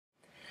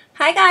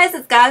Hi guys,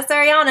 it's Goddess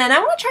Ariana, and I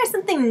want to try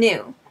something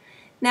new.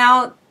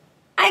 Now,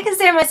 I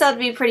consider myself to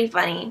be pretty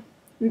funny,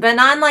 but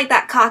not in like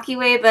that cocky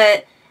way,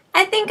 but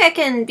I think I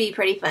can be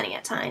pretty funny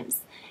at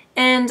times.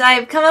 And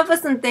I've come up with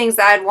some things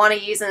that I'd want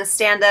to use in a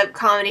stand-up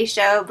comedy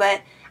show,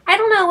 but I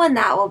don't know when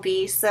that will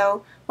be,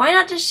 so why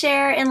not just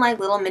share in like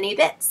little mini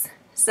bits?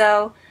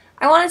 So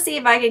I want to see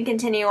if I can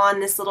continue on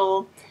this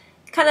little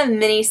kind of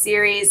mini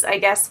series, I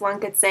guess one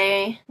could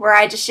say, where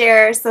I just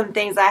share some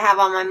things I have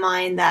on my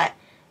mind that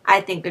I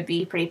think would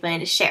be pretty funny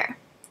to share.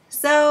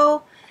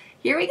 So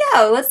here we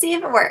go. Let's see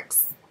if it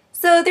works.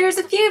 So there's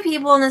a few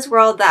people in this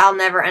world that I'll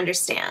never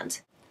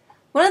understand.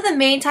 One of the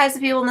main types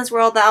of people in this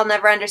world that I'll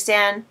never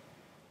understand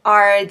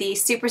are the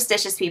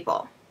superstitious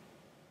people.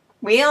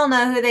 We all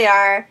know who they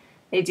are.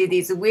 They do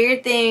these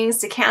weird things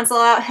to cancel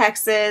out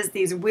hexes,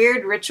 these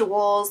weird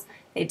rituals.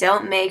 They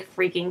don't make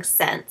freaking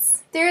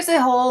sense. There's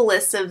a whole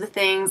list of the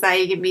things that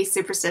you can be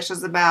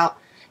superstitious about.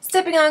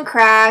 Stepping on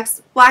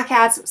cracks, black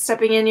cats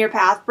stepping in your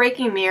path,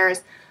 breaking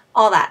mirrors,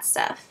 all that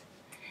stuff.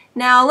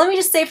 Now, let me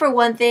just say for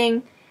one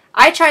thing,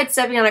 I tried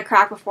stepping on a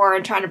crack before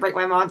and trying to break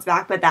my mom's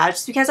back, but that was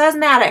just because I was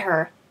mad at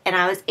her, and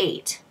I was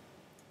 8,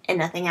 and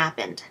nothing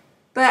happened.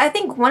 But I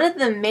think one of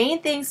the main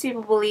things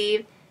people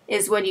believe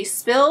is when you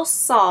spill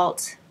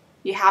salt,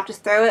 you have to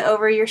throw it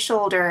over your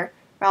shoulder,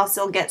 or else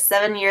you'll get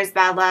 7 years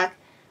bad luck,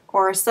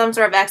 or some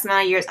sort of X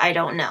amount of years, I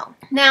don't know.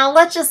 Now,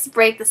 let's just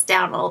break this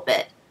down a little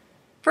bit.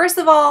 First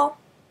of all,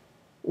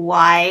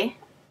 why?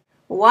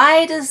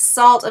 Why does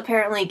salt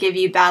apparently give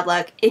you bad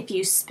luck if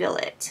you spill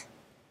it?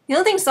 The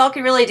only thing salt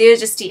can really do is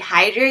just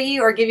dehydrate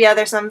you or give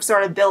you some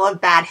sort of bill of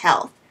bad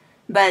health.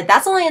 But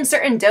that's only in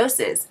certain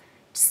doses.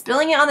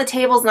 Spilling it on the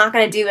table is not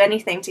going to do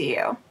anything to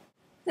you.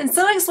 And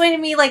someone explain to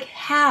me, like,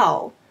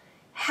 how?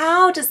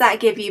 How does that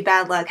give you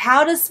bad luck?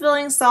 How does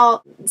spilling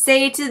salt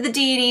say to the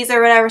deities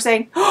or whatever,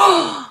 saying,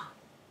 oh,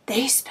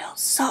 they spilled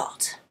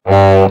salt?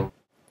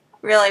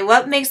 Really,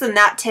 what makes them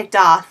that ticked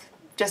off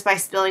just by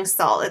spilling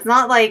salt? It's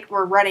not like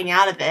we're running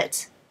out of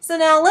it. So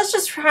now let's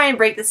just try and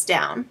break this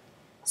down.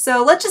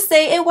 So let's just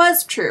say it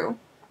was true.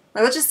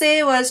 Let's just say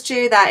it was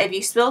true that if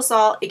you spill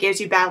salt, it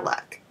gives you bad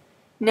luck.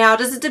 Now,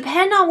 does it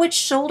depend on which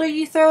shoulder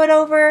you throw it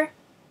over?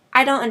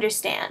 I don't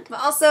understand.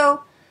 But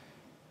also,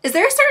 is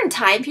there a certain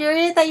time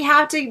period that you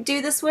have to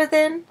do this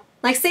within?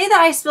 Like, say that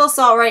I spill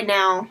salt right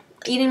now,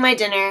 eating my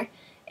dinner,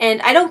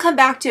 and I don't come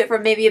back to it for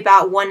maybe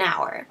about 1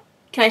 hour.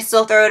 Can I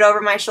still throw it over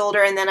my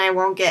shoulder and then I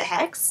won't get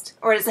hexed?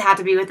 Or does it have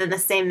to be within the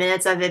same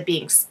minutes of it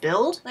being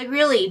spilled? Like,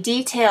 really,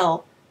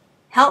 detail.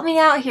 Help me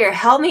out here.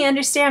 Help me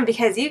understand,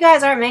 because you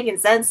guys aren't making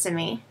sense to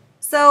me.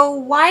 So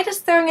why does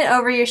throwing it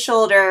over your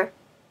shoulder,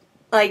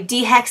 like,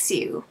 de-hex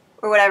you?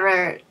 Or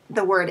whatever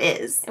the word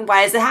is. And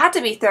why does it have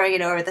to be throwing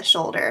it over the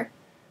shoulder?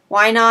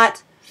 Why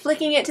not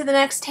flicking it to the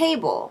next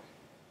table?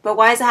 But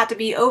why does it have to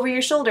be over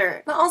your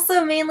shoulder? But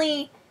also,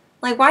 mainly,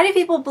 like, why do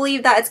people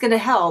believe that it's going to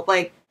help?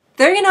 Like,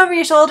 throwing it over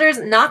your shoulder is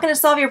not going to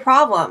solve your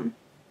problem.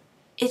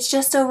 It's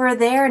just over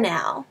there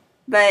now.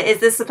 But is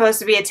this supposed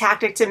to be a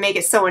tactic to make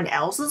it someone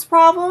else's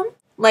problem?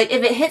 Like,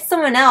 if it hits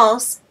someone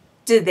else,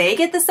 do they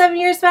get the 7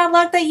 years bad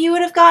luck that you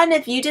would have gotten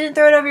if you didn't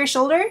throw it over your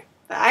shoulder?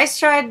 But I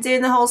tried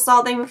doing the whole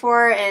salt thing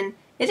before, and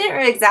it didn't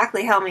really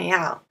exactly help me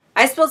out.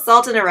 I spilled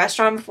salt in a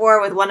restaurant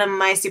before with one of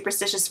my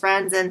superstitious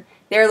friends, and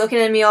they were looking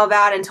at me all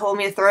bad and told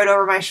me to throw it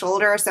over my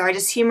shoulder, so I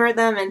just humored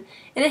them, and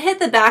it hit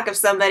the back of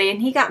somebody,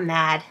 and he got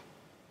mad.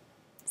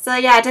 So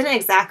yeah, it didn't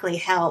exactly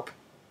help.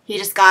 He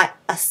just got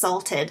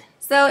assaulted.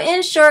 So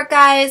in short,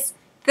 guys,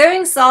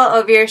 throwing salt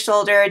over your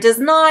shoulder does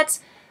not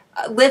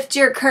lift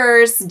your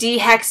curse,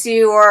 de-hex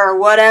you, or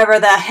whatever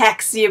the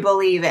hex you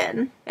believe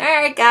in.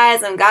 Alright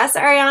guys, I'm Goddess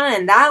Ariana,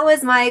 and that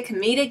was my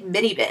comedic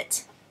mini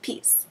bit.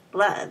 Peace,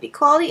 love,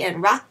 equality,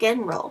 and rock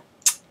and roll.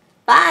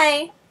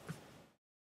 Bye!